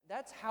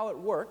That's how it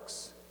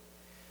works.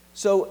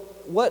 So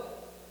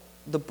what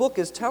the book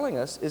is telling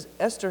us is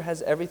Esther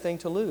has everything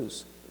to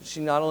lose.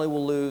 She not only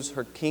will lose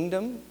her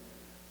kingdom,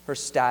 her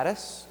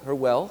status, her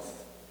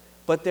wealth,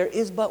 but there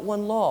is but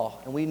one law,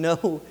 and we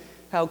know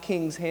how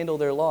kings handle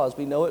their laws.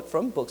 We know it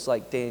from books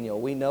like Daniel.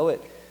 We know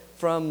it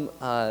from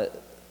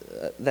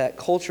that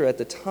culture at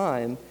the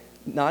time.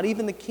 Not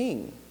even the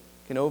king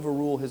can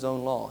overrule his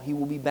own law. He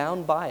will be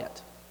bound by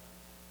it.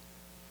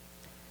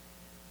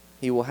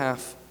 He will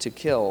have to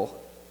kill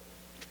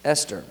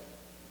Esther.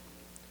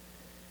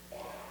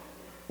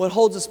 What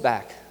holds us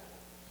back?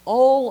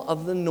 All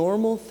of the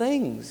normal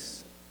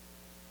things,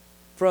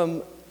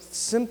 from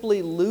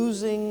simply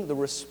losing the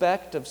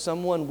respect of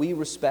someone we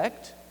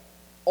respect,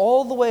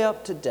 all the way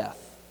up to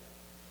death.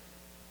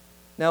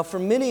 Now, for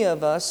many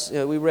of us,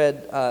 we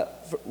read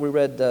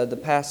the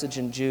passage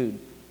in Jude.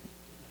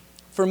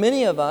 For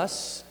many of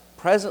us,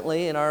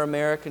 presently in our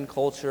American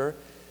culture,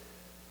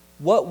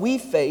 what we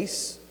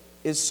face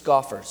is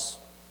scoffers.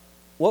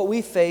 What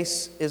we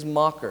face is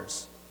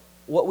mockers.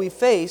 What we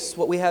face,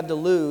 what we have to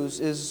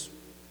lose, is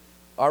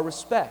our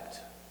respect,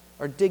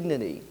 our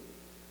dignity.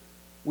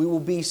 We will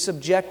be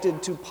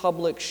subjected to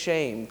public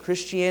shame.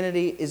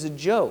 Christianity is a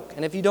joke.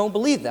 And if you don't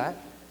believe that,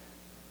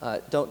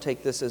 don't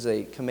take this as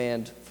a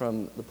command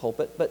from the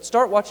pulpit, but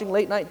start watching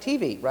late night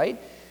TV, right?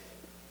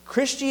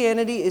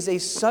 Christianity is a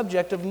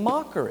subject of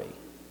mockery.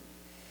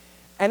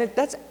 And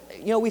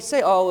we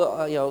say,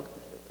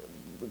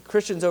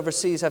 Christians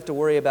overseas have to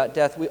worry about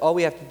death. All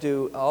we have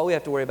to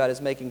worry about is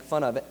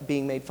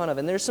being made fun of.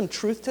 And there's some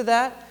truth to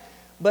that,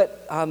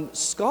 but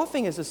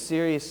scoffing is a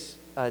serious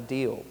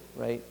deal,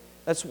 right?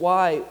 That's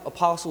why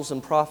apostles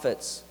and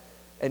prophets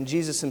and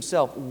Jesus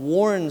himself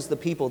warns the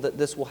people that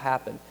this will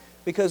happen.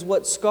 Because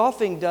what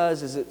scoffing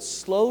does is it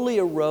slowly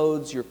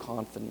erodes your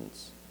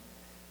confidence.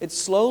 It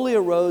slowly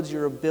erodes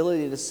your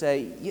ability to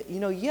say,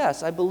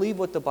 yes, I believe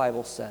what the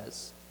Bible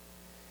says.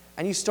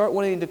 And you start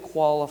wanting to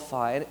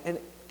qualify, and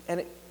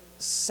it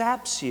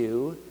saps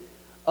you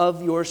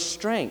of your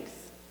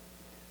strength.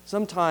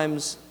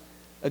 Sometimes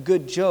a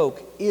good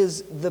joke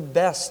is the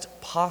best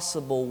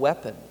possible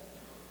weapon.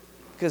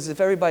 Because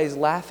if everybody's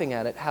laughing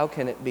at it, how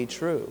can it be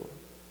true?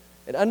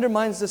 It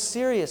undermines the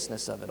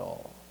seriousness of it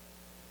all.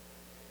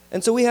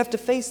 And so we have to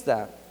face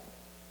that.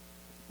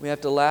 We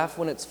have to laugh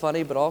when it's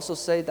funny, but also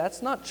say,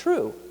 that's not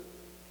true.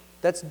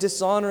 That's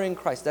dishonoring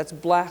Christ. That's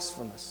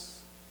blasphemous.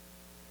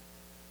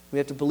 We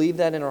have to believe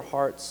that in our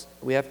hearts.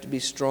 We have to be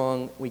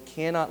strong. We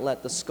cannot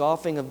let the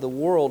scoffing of the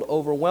world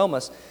overwhelm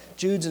us.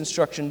 Jude's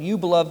instruction, you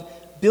beloved,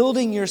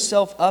 building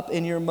yourself up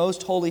in your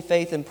most holy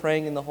faith and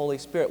praying in the Holy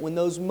Spirit. When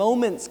those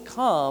moments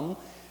come,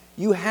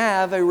 you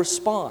have a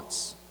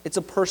response. It's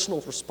a personal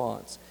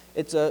response.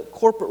 It's a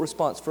corporate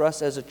response for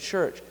us as a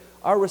church.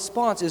 Our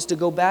response is to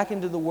go back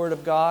into the Word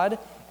of God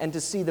and to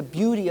see the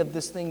beauty of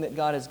this thing that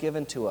God has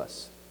given to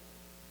us.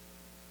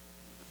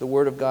 The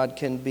Word of God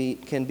can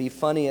be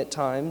funny at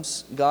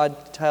times.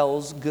 God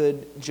tells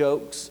good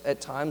jokes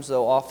at times,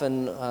 though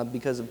often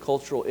because of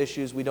cultural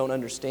issues we don't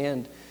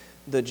understand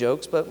the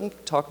jokes, but we can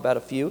talk about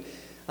a few.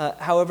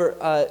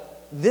 However,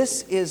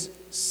 this is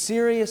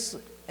serious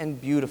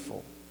and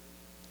beautiful.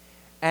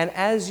 And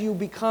as you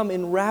become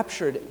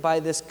enraptured by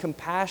this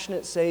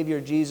compassionate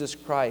Savior, Jesus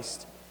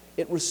Christ,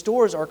 it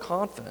restores our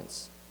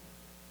confidence.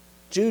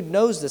 Jude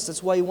knows this.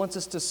 That's why he wants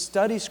us to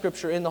study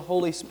Scripture in the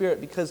Holy Spirit,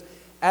 because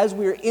as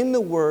we are in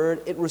the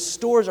Word, it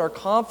restores our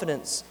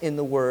confidence in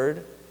the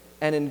Word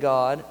and in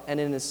God and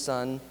in His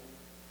Son,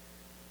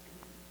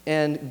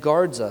 and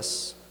guards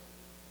us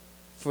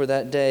for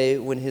that day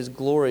when His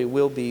glory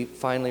will be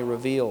finally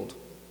revealed.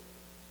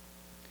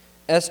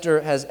 Esther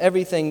has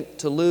everything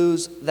to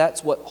lose.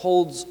 That's what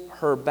holds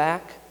her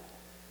back.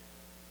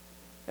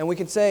 And we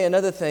can say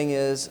another thing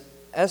is,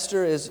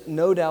 Esther is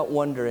no doubt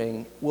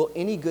wondering, will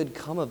any good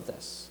come of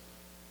this?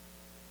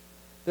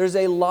 There's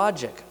a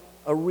logic,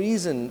 a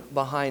reason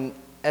behind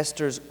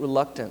Esther's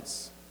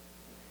reluctance.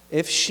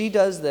 If she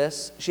does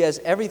this, she has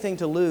everything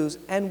to lose,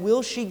 and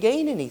will she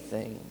gain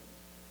anything?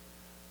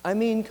 I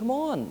mean, come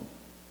on.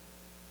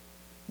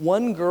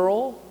 One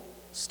girl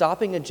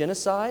stopping a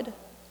genocide?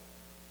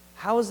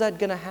 How is that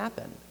going to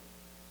happen?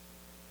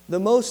 The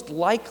most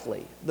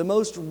likely, the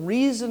most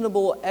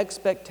reasonable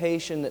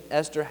expectation that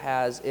Esther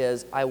has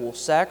is, I will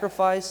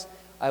sacrifice,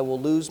 I will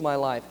lose my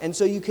life. And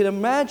so you can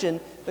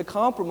imagine the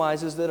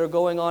compromises that are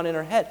going on in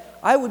her head.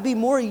 I would be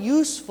more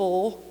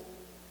useful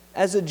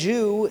as a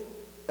Jew,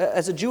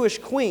 as a Jewish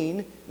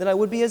queen, than I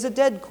would be as a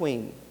dead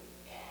queen.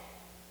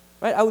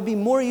 Right? I would be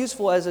more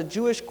useful as a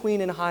Jewish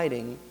queen in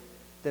hiding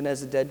than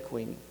as a dead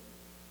queen.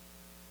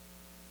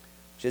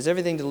 She has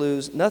everything to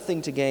lose,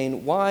 nothing to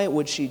gain. Why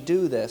would she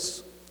do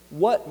this?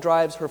 What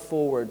drives her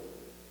forward?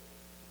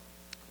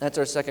 That's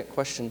our second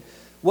question.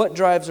 What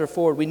drives her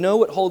forward? We know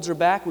what holds her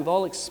back. We've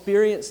all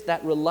experienced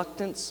that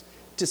reluctance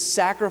to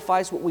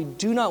sacrifice what we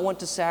do not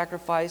want to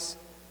sacrifice,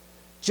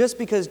 just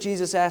because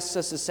Jesus asks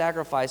us to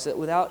sacrifice it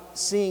without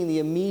seeing the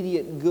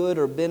immediate good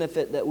or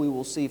benefit that we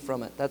will see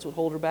from it. That's what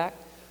holds her back.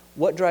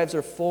 What drives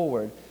her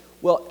forward?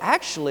 Well,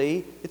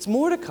 actually, it's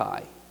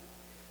Mordecai.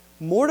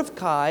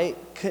 Mordecai's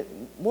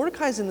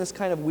in this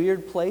kind of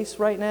weird place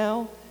right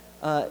now,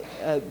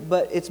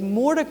 but it's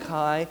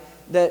Mordecai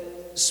that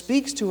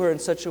speaks to her in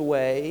such a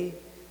way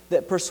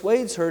that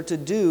persuades her to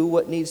do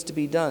what needs to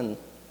be done.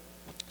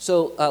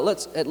 So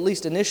let's at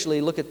least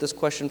initially look at this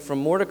question from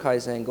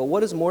Mordecai's angle.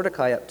 What is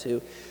Mordecai up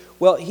to?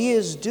 Well, he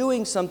is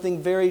doing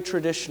something very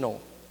traditional.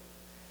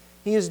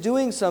 He is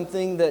doing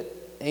something that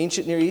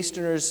ancient Near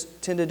Easterners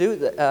tend to do.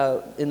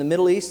 In the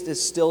Middle East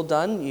is still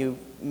done. You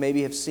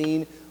maybe have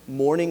seen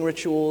mourning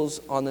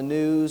rituals on the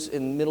news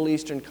in Middle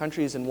Eastern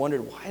countries and wondered,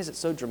 why is it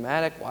so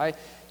dramatic?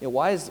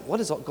 What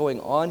is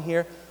going on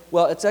here?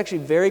 Well, it's actually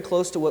very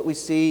close to what we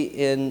see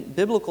in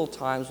biblical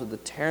times with the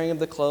tearing of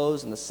the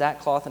clothes and the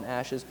sackcloth and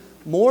ashes.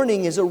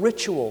 Mourning is a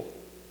ritual.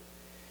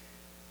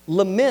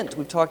 Lament,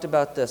 we've talked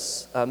about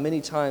this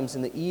many times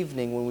in the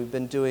evening when we've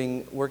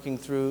been working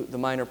through the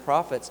Minor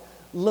Prophets.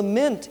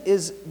 Lament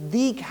is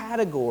the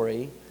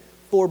category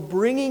for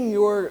bringing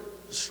your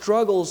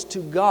struggles to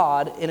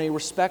God in a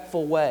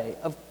respectful way,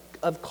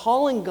 of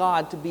calling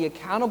God to be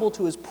accountable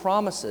to His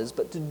promises,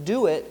 but to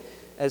do it,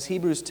 as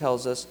Hebrews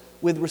tells us,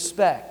 with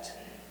respect.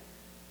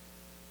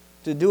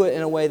 To do it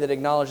in a way that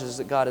acknowledges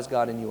that God is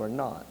God and you are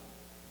not.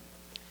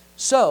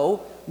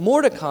 So,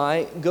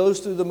 Mordecai goes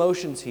through the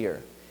motions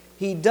here.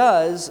 He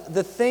does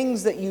the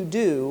things that you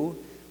do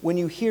when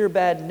you hear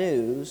bad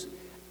news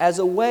as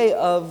a way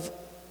of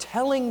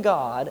telling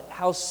God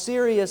how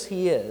serious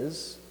He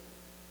is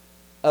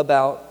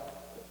about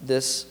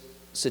this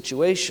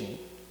situation.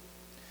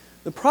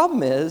 The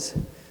problem is,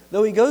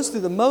 though he goes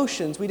through the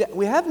motions,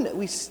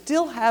 we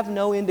still have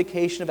no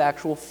indication of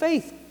actual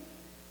faith.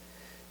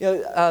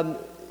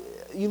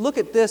 You look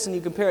at this and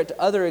you compare it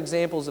to other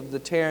examples of the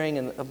tearing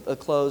and of the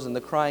clothes and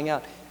the crying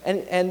out.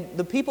 And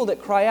the people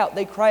that cry out,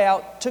 they cry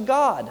out to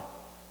God.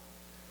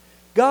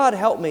 God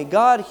help me,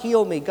 God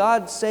heal me,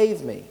 God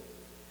save me.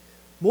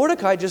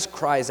 Mordecai just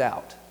cries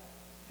out.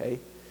 Okay?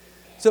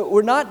 So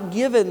we're not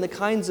given the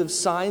kinds of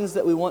signs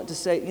that we want to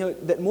say,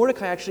 that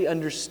Mordecai actually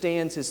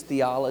understands his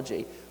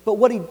theology. But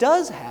what he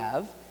does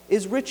have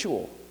is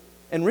ritual.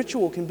 And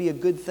ritual can be a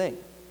good thing.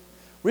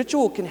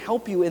 Ritual can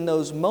help you in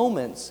those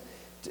moments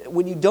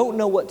when you don't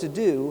know what to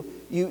do,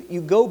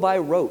 you go by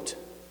rote,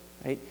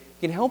 right? It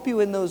can help you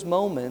in those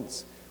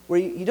moments where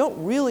you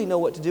don't really know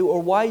what to do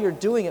or why you're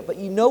doing it, but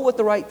you know what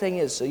the right thing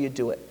is, so you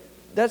do it.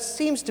 That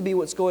seems to be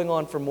what's going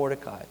on for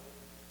Mordecai.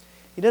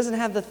 He doesn't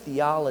have the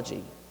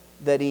theology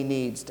that he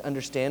needs to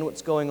understand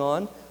what's going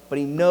on, but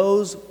he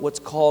knows what's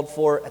called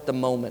for at the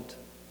moment.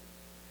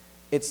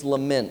 It's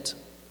lament.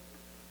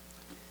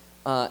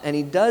 And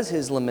he does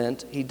his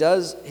lament, he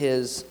does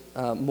his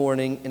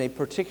mourning in a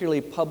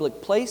particularly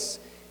public place.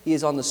 He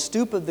is on the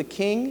stoop of the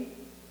king.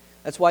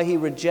 That's why he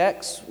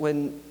rejects,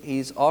 when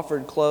he's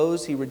offered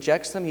clothes, he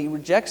rejects them. He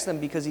rejects them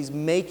because he's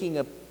making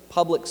a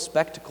public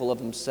spectacle of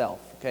himself,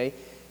 okay?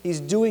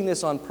 He's doing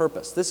this on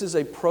purpose. This is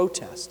a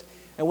protest.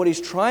 And what he's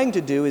trying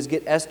to do is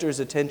get Esther's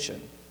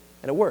attention.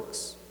 And it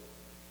works.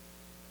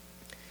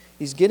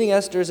 He's getting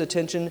Esther's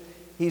attention.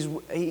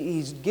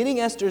 He's getting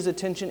Esther's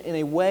attention in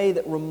a way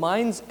that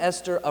reminds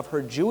Esther of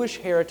her Jewish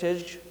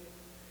heritage,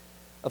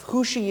 of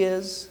who she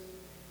is,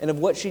 and of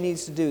what she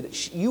needs to do.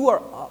 You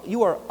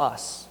are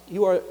us.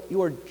 You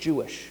are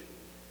Jewish.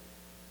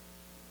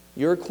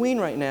 You're a queen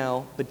right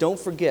now, but don't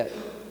forget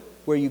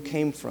where you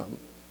came from.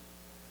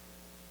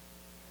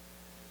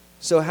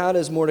 So how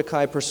does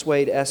Mordecai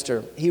persuade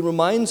Esther? He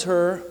reminds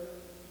her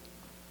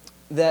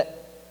that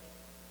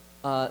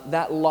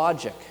that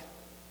logic,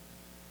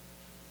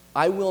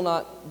 I will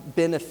not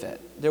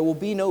benefit. There will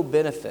be no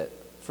benefit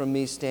from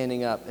me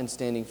standing up and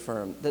standing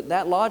firm.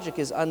 That logic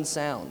is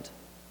unsound.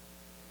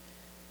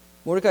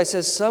 Mordecai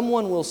says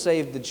someone will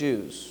save the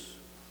Jews.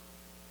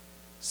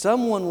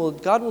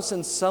 God will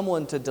send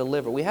someone to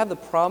deliver. We have the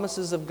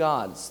promises of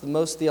God. It's the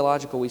most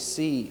theological we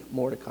see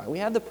Mordecai. We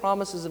have the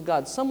promises of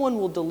God. Someone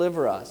will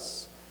deliver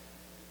us.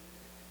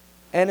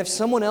 And if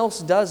someone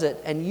else does it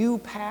and you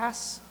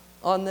pass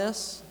on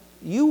this,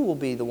 you will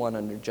be the one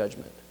under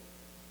judgment.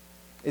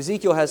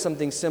 Ezekiel has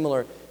something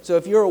similar. So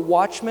if you're a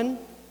watchman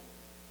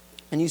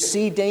and you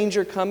see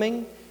danger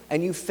coming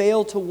and you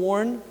fail to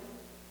warn,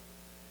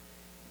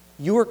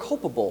 you are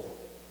culpable.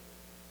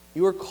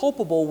 You are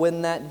culpable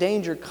when that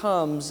danger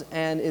comes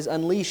and is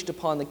unleashed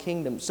upon the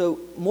kingdom. So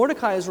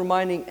Mordecai is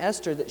reminding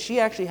Esther that she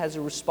actually has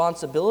a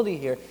responsibility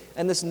here,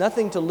 and this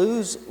nothing to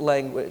lose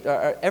language,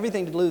 or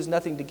everything to lose,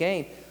 nothing to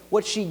gain.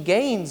 What she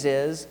gains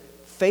is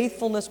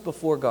faithfulness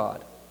before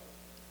God.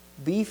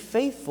 Be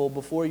faithful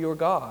before your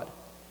God.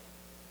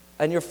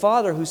 And your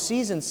Father who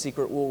sees in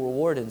secret will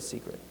reward in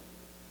secret.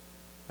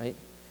 Right?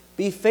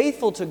 Be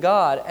faithful to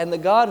God, and the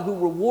God who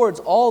rewards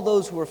all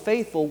those who are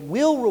faithful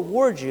will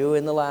reward you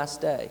in the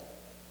last day.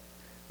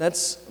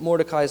 That's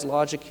Mordecai's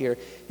logic here.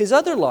 His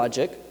other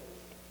logic,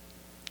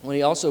 what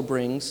he also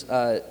brings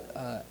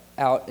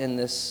out in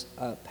this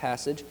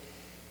passage,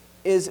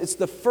 is it's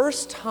the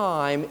first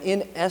time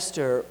in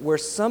Esther where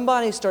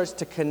somebody starts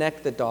to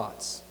connect the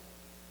dots.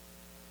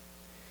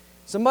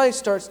 Somebody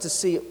starts to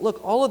see,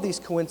 look, all of these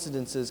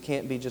coincidences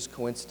can't be just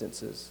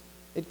coincidences.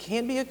 It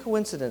can't be a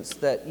coincidence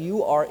that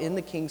you are in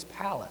the king's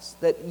palace,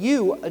 that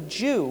you, a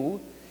Jew,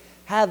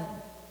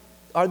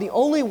 are the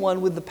only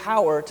one with the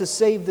power to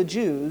save the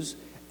Jews,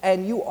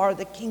 and you are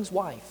the king's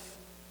wife.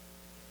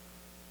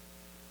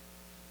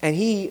 And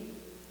he,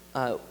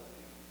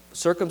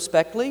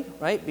 circumspectly,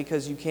 right,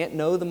 because you can't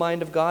know the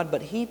mind of God,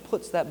 but he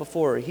puts that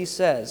before her. He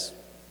says,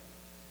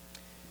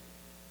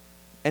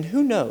 "And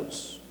who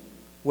knows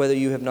whether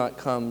you have not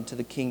come to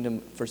the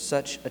kingdom for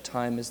such a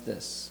time as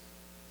this?"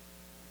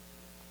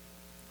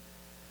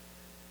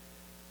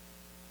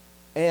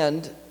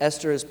 And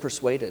Esther is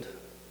persuaded.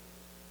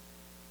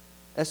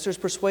 Esther is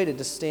persuaded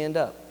to stand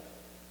up.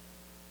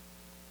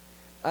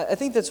 I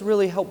think that's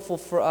really helpful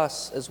for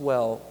us as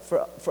well,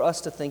 for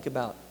us to think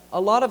about. A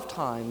lot of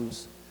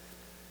times,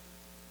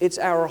 it's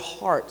our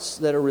hearts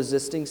that are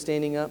resisting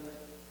standing up.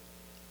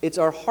 It's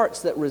our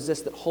hearts that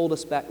resist, that hold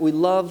us back. We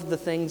love the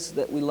things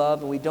that we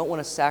love, and we don't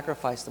want to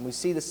sacrifice them. We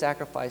see the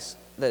sacrifice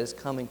that is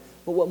coming.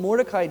 But what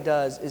Mordecai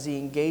does is he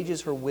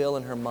engages her will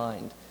and her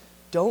mind.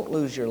 Don't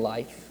lose your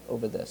life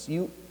over this.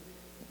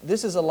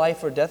 This is a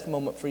life or death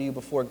moment for you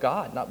before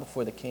God, not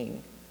before the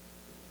king.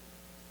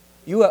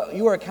 You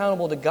are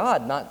accountable to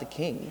God, not the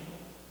king.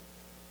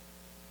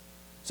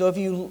 So if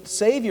you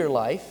save your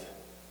life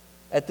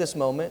at this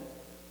moment,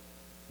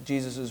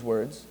 Jesus'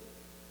 words,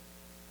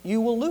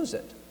 you will lose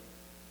it.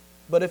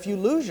 But if you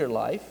lose your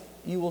life,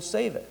 you will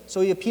save it.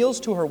 So he appeals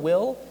to her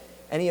will,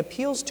 and he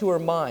appeals to her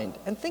mind.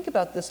 And think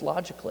about this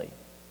logically.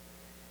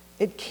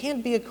 It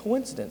can't be a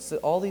coincidence that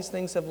all these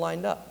things have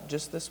lined up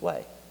just this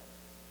way.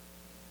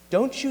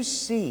 Don't you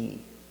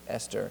see,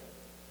 Esther,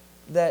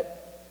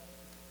 that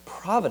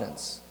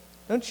providence,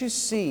 don't you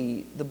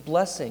see the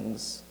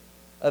blessings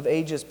of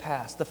ages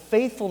past, the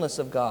faithfulness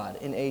of God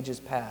in ages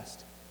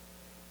past,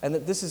 and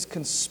that this is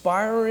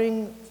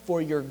conspiring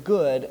for your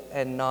good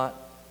and not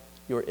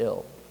your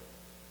ill?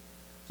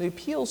 So he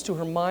appeals to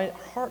her mind.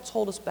 Our hearts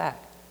hold us back.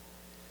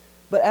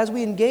 But as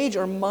we engage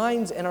our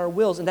minds and our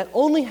wills, and that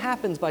only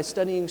happens by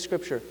studying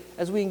Scripture,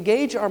 as we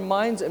engage our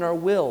minds and our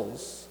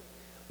wills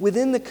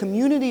within the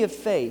community of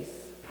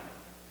faith,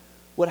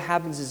 what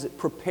happens is it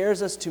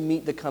prepares us to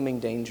meet the coming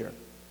danger.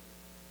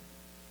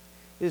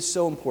 It is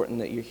so important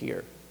that you're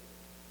here.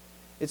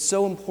 It's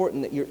so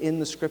important that you're in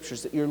the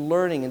Scriptures, that you're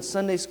learning in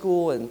Sunday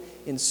school and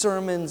in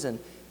sermons and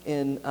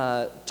in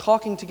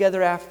talking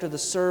together after the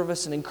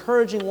service and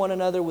encouraging one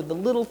another with the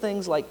little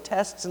things like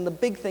tests and the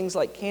big things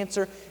like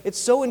cancer. It's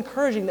so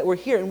encouraging that we're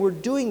here and we're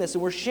doing this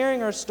and we're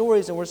sharing our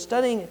stories and we're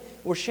studying,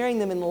 we're sharing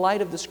them in the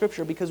light of the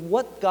Scripture, because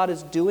what God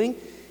is doing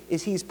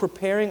is He's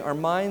preparing our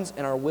minds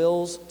and our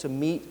wills to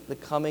meet the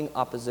coming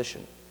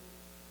opposition.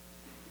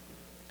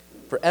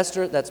 For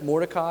Esther, that's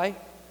Mordecai.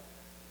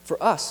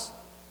 For us,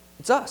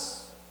 it's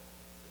us.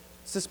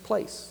 It's this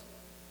place.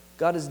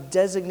 God has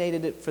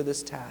designated it for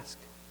this task.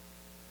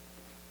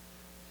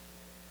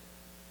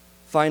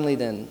 Finally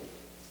then,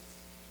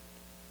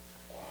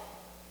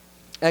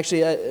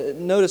 actually,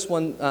 notice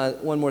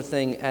one more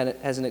thing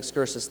as an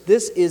excursus.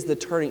 This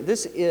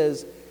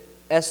is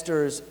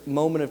Esther's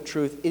moment of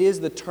truth. It is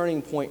the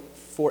turning point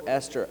for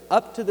Esther.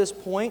 Up to this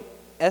point,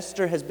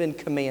 Esther has been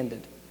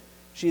commanded.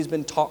 She has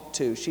been talked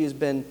to. She has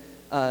been,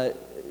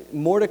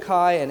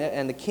 Mordecai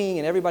and the king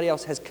and everybody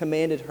else has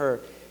commanded her.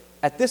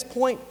 At this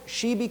point,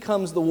 she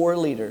becomes the war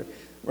leader,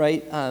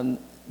 right?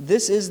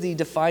 This is the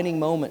defining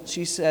moment.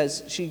 She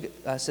says,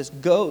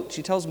 go.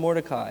 She tells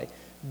Mordecai,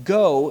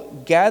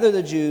 go, gather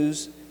the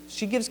Jews.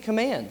 She gives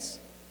commands,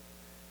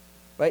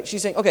 right?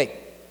 She's saying, okay,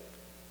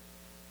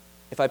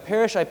 if I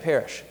perish, I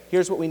perish.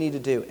 Here's what we need to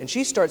do. And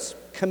she starts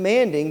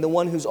commanding the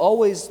one who's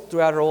always,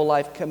 throughout her whole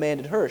life,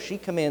 commanded her. She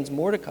commands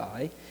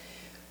Mordecai.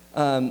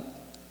 And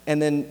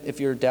then, if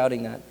you're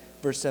doubting that,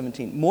 verse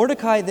 17.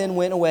 Mordecai then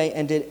went away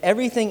and did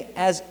everything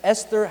as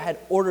Esther had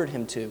ordered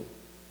him to.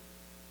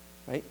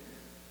 Right?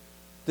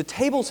 The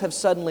tables have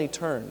suddenly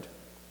turned.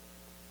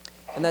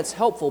 And that's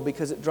helpful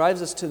because it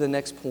drives us to the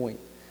next point.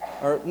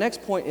 Our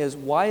next point is,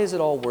 why is it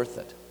all worth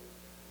it?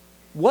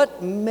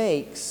 What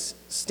makes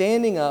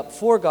standing up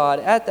for God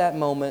at that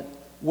moment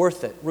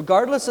worth it?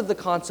 Regardless of the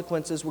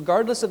consequences,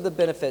 regardless of the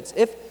benefits,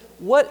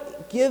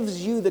 what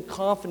gives you the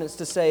confidence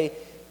to say,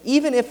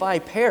 even if I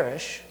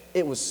perish,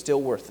 it was still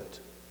worth it?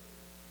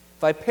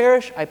 If I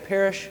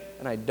perish,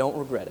 and I don't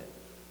regret it.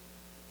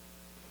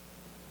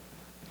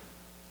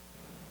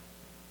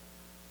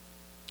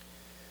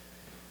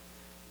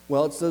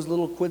 Well, it's those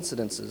little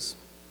coincidences.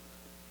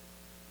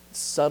 It's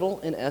subtle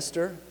in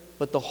Esther,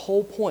 but the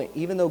whole point,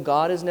 even though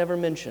God is never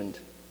mentioned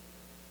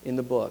in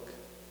the book,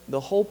 the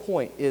whole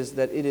point is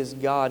that it is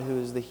God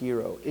who is the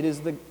hero. It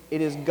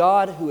is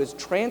God who has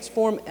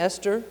transformed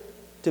Esther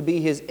to be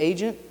His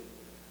agent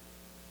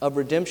of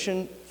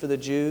redemption for the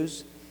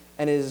Jews,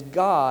 and it is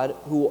God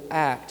who will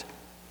act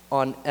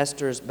on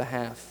Esther's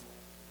behalf.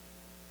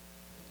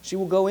 She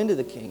will go into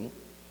the king,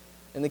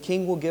 and the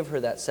king will give her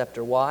that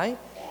scepter. Why?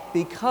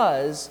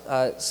 Because,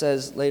 it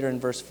says later in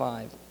verse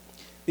 5,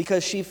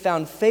 because she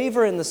found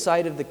favor in the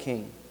sight of the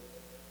king.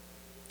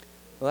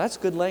 Well, that's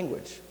good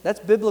language. That's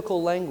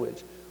biblical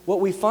language. What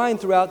we find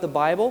throughout the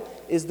Bible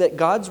is that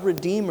God's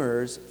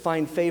redeemers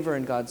find favor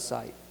in God's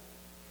sight.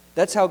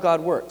 That's how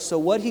God works. So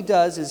what he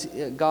does is,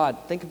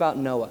 think about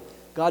Noah.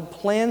 God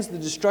plans the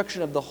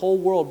destruction of the whole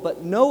world,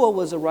 but Noah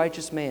was a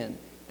righteous man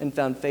and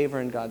found favor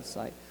in God's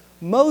sight.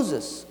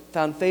 Moses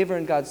found favor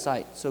in God's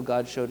sight, so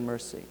God showed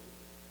mercy.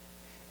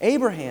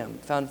 Abraham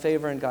found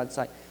favor in God's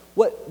sight.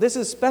 This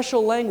is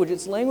special language.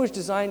 It's language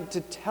designed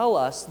to tell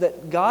us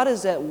that God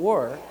is at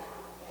work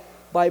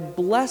by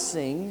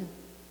blessing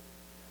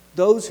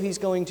those he's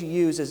going to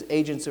use as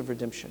agents of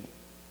redemption.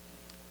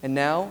 And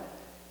now,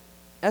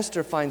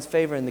 Esther finds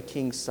favor in the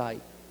king's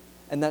sight,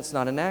 and that's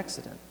not an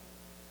accident.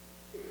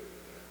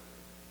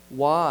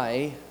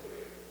 Why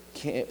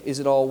is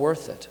it all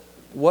worth it?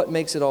 What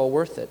makes it all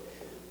worth it?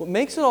 What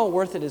makes it all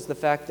worth it is the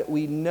fact that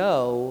we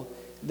know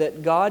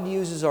that God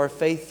uses our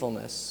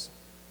faithfulness,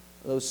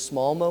 those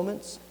small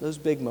moments, those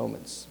big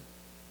moments,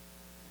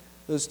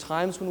 those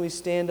times when we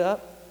stand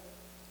up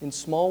in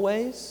small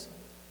ways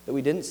that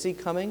we didn't see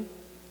coming,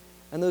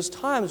 and those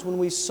times when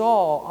we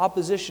saw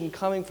opposition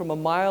coming from a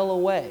mile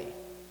away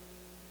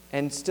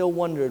and still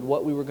wondered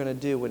what we were going to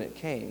do when it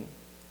came.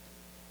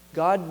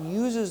 God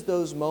uses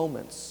those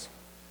moments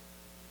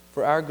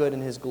for our good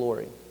and his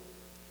glory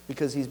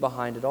because he's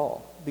behind it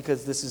all,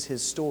 because this is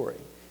his story,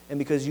 and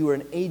because you are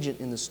an agent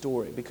in the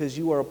story, because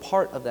you are a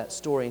part of that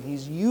story, and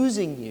he's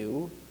using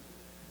you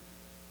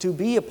to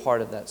be a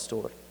part of that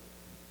story.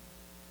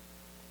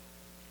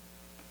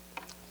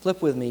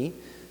 Flip with me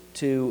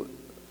to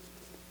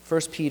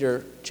 1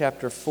 Peter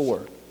chapter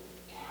 4.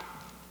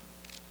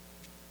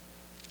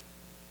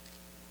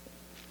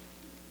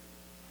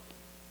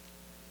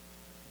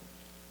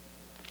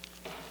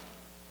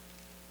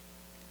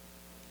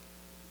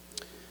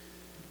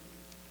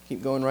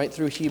 Keep going right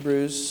through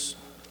Hebrews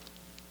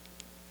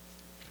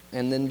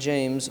and then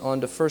James on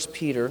to 1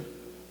 Peter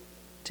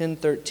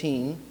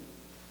 10:13,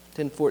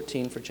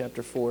 10:14 for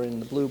chapter 4 in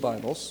the blue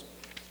Bibles.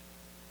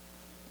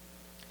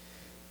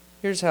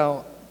 Here's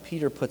how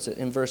Peter puts it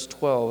in verse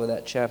 12 of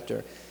that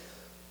chapter.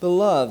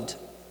 Beloved,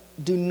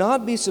 do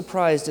not be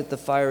surprised at the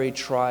fiery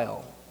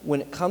trial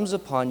when it comes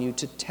upon you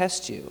to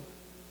test you,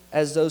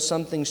 as though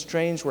something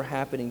strange were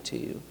happening to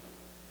you.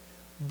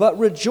 But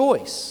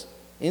rejoice,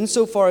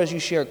 insofar as you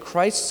share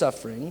Christ's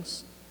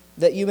sufferings,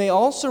 that you may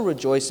also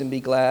rejoice and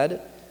be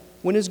glad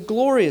when his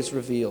glory is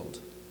revealed.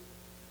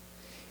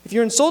 If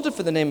you're insulted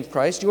for the name of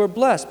Christ, you are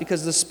blessed,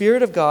 because the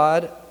Spirit of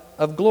God,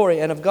 of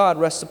glory and of God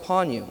rests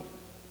upon you.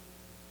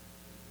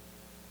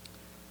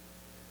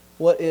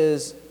 What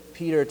is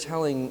Peter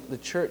telling the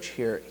church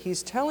here?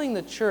 He's telling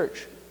the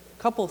church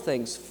a couple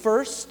things.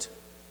 First,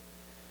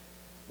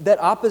 that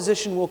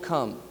opposition will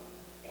come.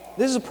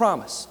 This is a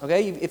promise,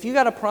 okay? If you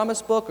got a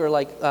promise book or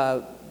like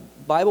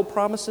Bible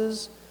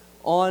promises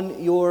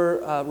on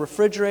your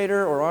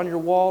refrigerator or on your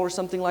wall or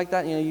something like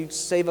that, you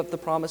save up the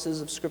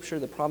promises of Scripture,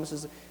 the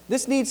promises.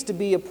 This needs to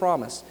be a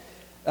promise.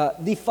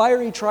 The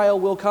fiery trial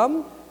will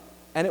come,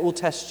 and it will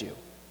test you.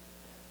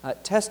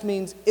 Test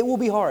means it will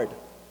be hard.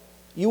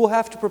 You will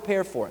have to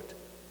prepare for it.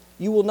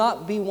 You will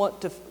not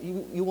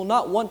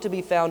want to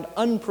be found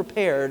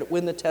unprepared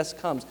when the test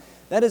comes.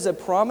 That is a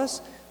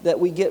promise that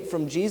we get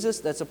from Jesus.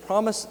 That's a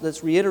promise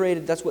that's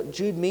reiterated. That's what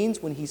Jude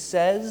means when he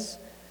says,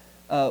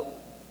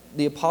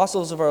 the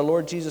apostles of our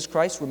Lord Jesus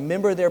Christ,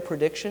 remember their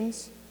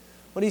predictions.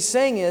 What he's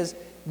saying is,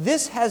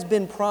 this has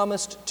been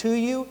promised to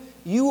you.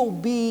 You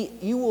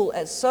will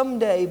at some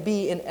day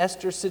be in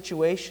Esther's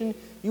situation.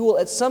 You will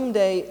at some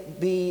day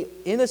be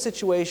in a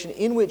situation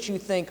in which you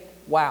think,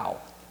 wow,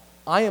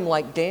 I am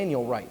like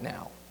Daniel right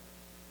now.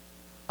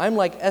 I'm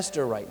like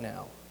Esther right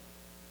now.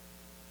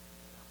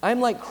 I'm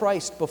like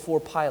Christ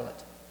before Pilate.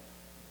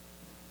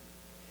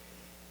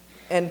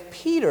 And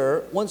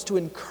Peter wants to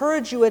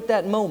encourage you at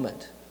that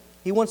moment.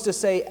 He wants to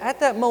say, at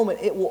that moment,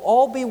 it will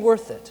all be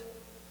worth it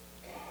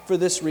for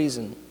this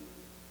reason.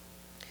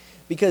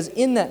 Because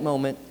in that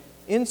moment,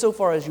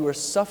 insofar as you are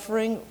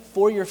suffering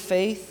for your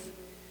faith,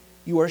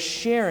 you are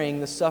sharing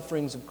the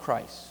sufferings of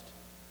Christ.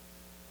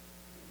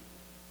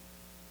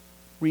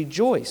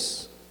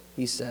 Rejoice,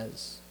 he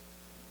says.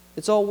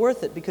 It's all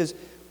worth it, because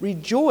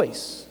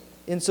rejoice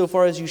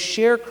insofar as you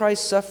share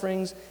Christ's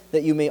sufferings,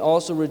 that you may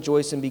also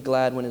rejoice and be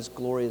glad when his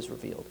glory is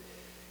revealed.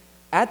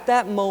 At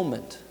that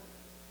moment,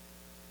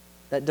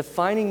 that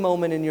defining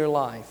moment in your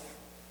life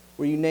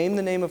where you name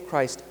the name of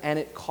Christ and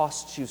it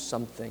costs you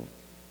something,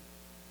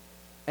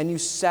 and you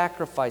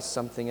sacrifice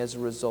something as a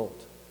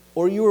result,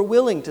 or you are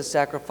willing to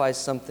sacrifice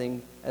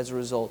something as a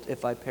result.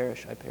 If I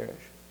perish, I perish.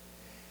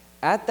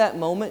 At that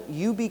moment,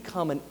 you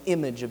become an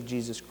image of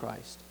Jesus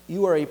Christ.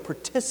 You are a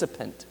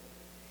participant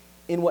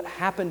in what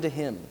happened to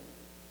him.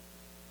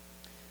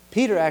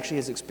 Peter actually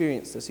has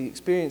experienced this. He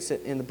experienced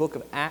it in the book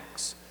of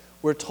Acts.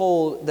 We're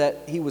told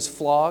that he was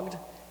flogged,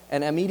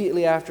 and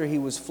immediately after he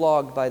was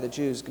flogged by the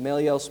Jews,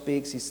 Gamaliel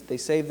speaks. They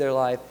save their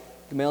life.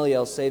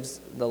 Gamaliel saves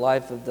the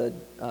life of the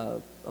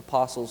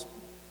apostles.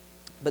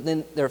 But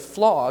then they're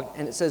flogged,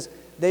 and it says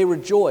they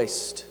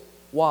rejoiced.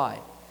 Why?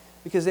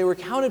 Because they were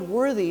counted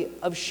worthy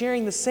of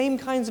sharing the same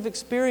kinds of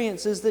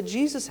experiences that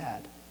Jesus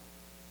had.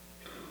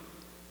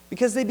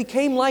 because they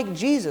became like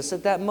Jesus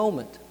at that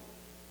moment.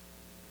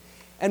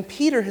 And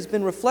Peter has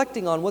been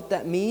reflecting on what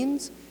that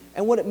means.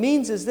 And what it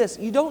means is this: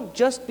 you don't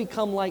just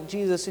become like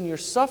Jesus in your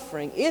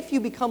suffering. If you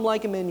become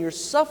like him in your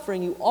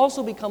suffering, you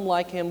also become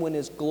like him when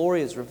his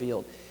glory is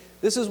revealed.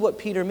 This is what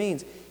Peter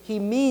means. He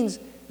means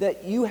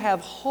that you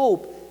have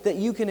hope that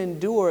you can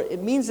endure.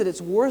 It means that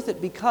it's worth it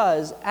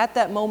because at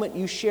that moment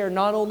you share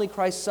not only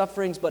Christ's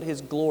sufferings but his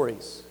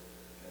glories.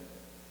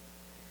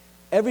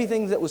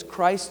 Everything that was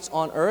Christ's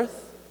on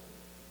earth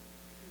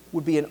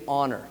would be an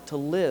honor. To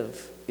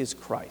live is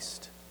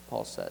Christ,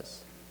 Paul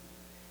says.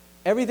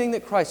 Everything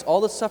that Christ, all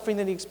the suffering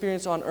that he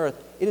experienced on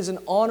earth, it is an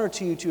honor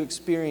to you to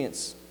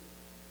experience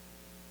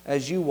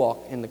as you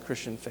walk in the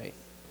Christian faith.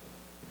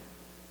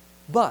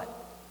 But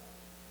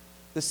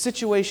the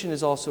situation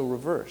is also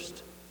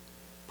reversed.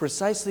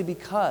 Precisely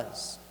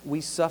because we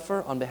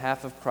suffer on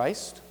behalf of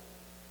Christ,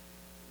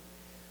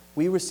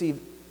 we receive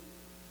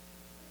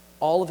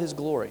all of his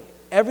glory.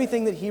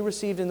 Everything that he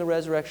received in the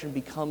resurrection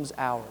becomes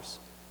ours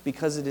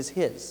because it is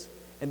his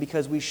and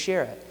because we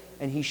share it.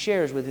 And he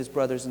shares with his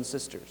brothers and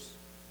sisters.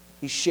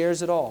 He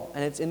shares it all,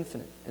 and it's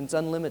infinite, and it's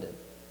unlimited.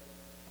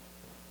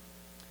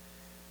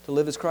 To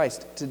live is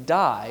Christ. To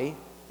die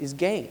is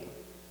gain.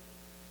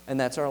 And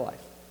that's our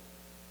life.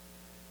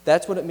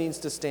 That's what it means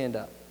to stand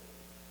up.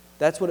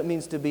 That's what it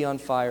means to be on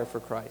fire for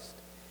Christ.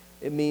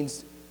 It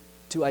means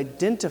to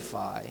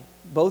identify,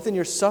 both in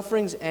your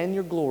sufferings and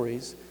your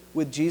glories,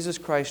 with Jesus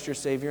Christ, your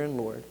Savior and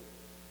Lord.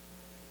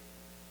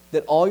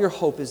 That all your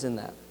hope is in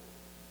that.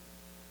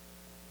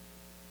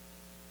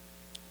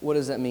 What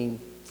does that mean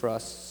for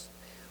us?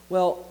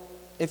 Well,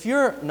 if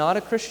you're not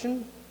a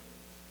Christian,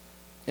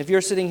 if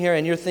you're sitting here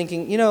and you're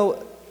thinking,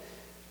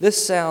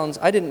 this sounds,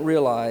 I didn't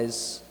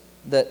realize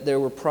that there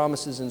were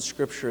promises in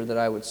Scripture that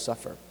I would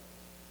suffer.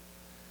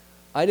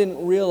 I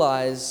didn't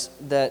realize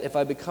that if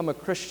I become a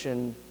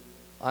Christian,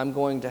 I'm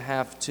going to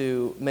have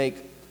to make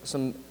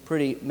some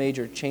pretty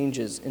major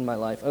changes in my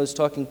life. I was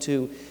talking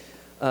to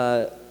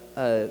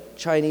a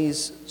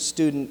Chinese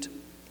student,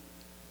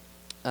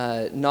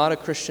 not a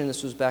Christian.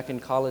 This was back in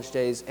college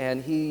days,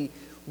 and he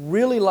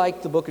really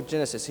liked the book of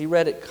Genesis. He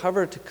read it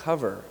cover to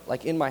cover,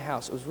 like in my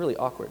house. It was really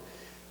awkward.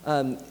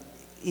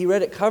 He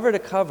read it cover to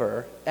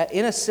cover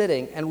in a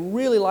sitting and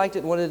really liked it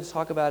and wanted to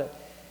talk about it.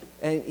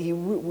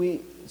 And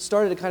we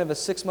started a kind of a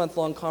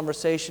 6-month-long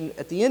conversation,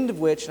 at the end of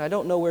which, and I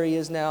don't know where he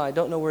is now, I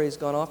don't know where he's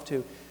gone off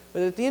to,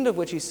 but at the end of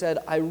which he said,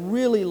 I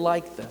really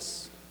like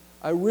this.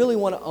 I really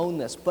want to own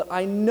this. But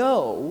I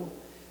know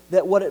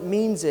that what it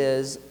means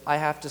is I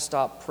have to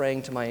stop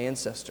praying to my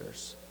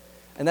ancestors.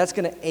 And that's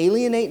going to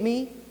alienate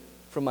me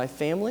from my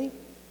family.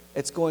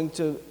 It's going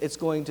to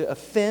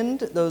offend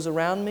those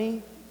around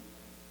me.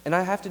 And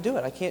I have to do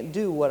it. I can't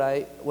do what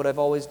I've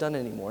always done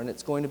anymore. And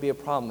it's going to be a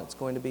problem. It's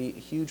going to be a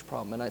huge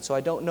problem. And so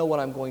I don't know what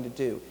I'm going to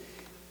do.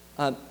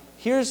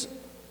 Here's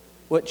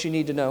what you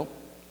need to know.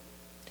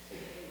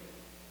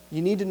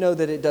 You need to know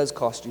that it does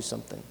cost you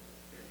something.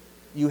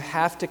 You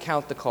have to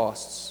count the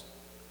costs.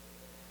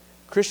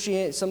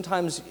 Christianity,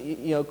 sometimes,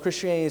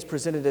 Christianity is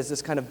presented as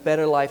this kind of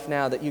better life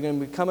now, that you're going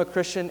to become a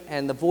Christian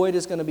and the void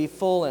is going to be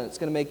full and it's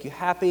going to make you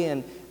happy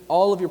and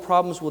all of your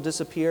problems will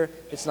disappear.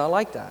 It's not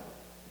like that.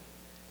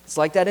 It's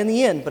like that in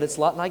the end, but it's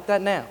not like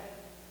that now.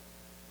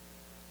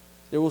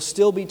 There will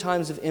still be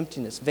times of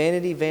emptiness.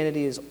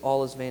 Vanity is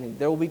all is vanity.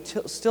 There will be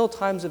still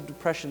times of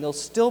depression. There'll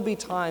still be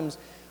times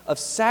of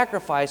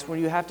sacrifice where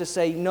you have to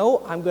say,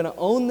 no, I'm going to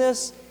own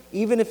this,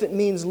 even if it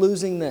means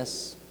losing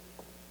this.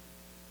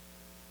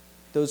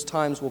 Those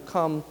times will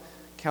come.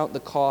 Count the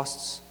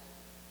costs,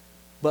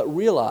 but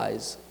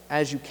realize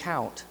as you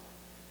count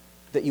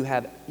that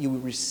you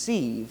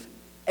receive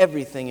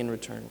everything in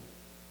return.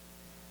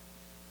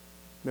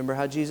 Remember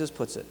how Jesus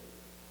puts it: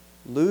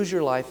 lose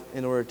your life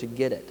in order to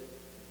get it.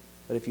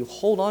 But if you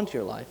hold on to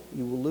your life,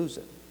 you will lose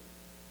it.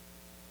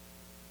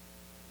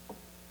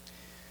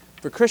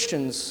 For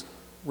Christians,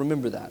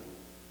 remember that.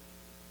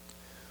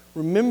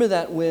 Remember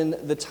that when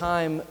the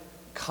time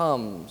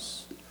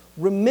comes.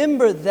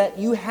 Remember that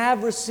you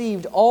have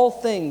received all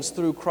things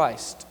through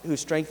Christ who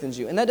strengthens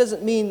you. And that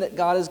doesn't mean that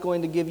God is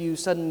going to give you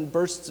sudden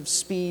bursts of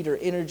speed or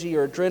energy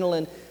or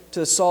adrenaline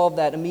to solve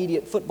that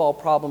immediate football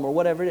problem or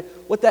whatever it is.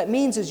 What that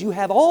means is you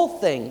have all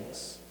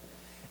things.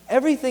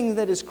 Everything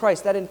that is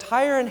Christ, that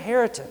entire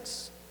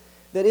inheritance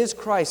that is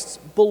Christ's,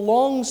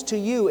 belongs to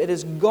you. It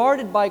is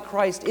guarded by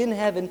Christ in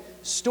heaven,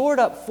 stored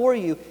up for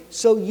you,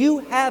 so you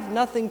have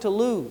nothing to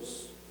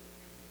lose.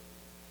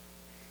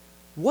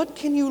 What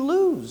can you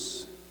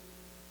lose?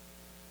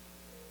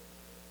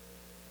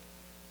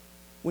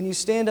 When you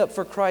stand up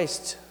for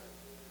Christ,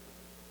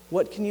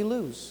 what can you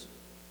lose?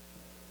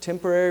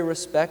 Temporary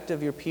respect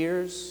of your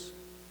peers,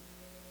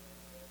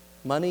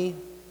 money,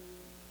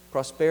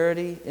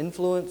 prosperity,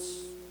 influence,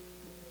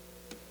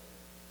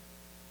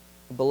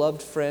 a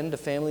beloved friend, a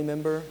family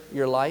member,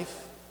 your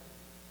life.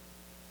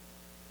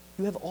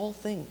 You have all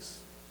things.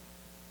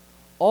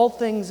 All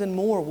things and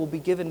more will be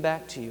given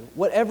back to you.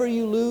 Whatever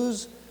you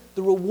lose,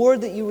 the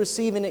reward that you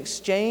receive in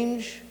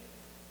exchange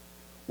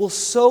will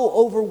so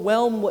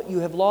overwhelm what you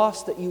have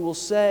lost that you will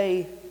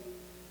say,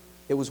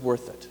 it was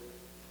worth it.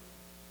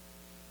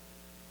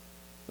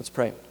 Let's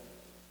pray.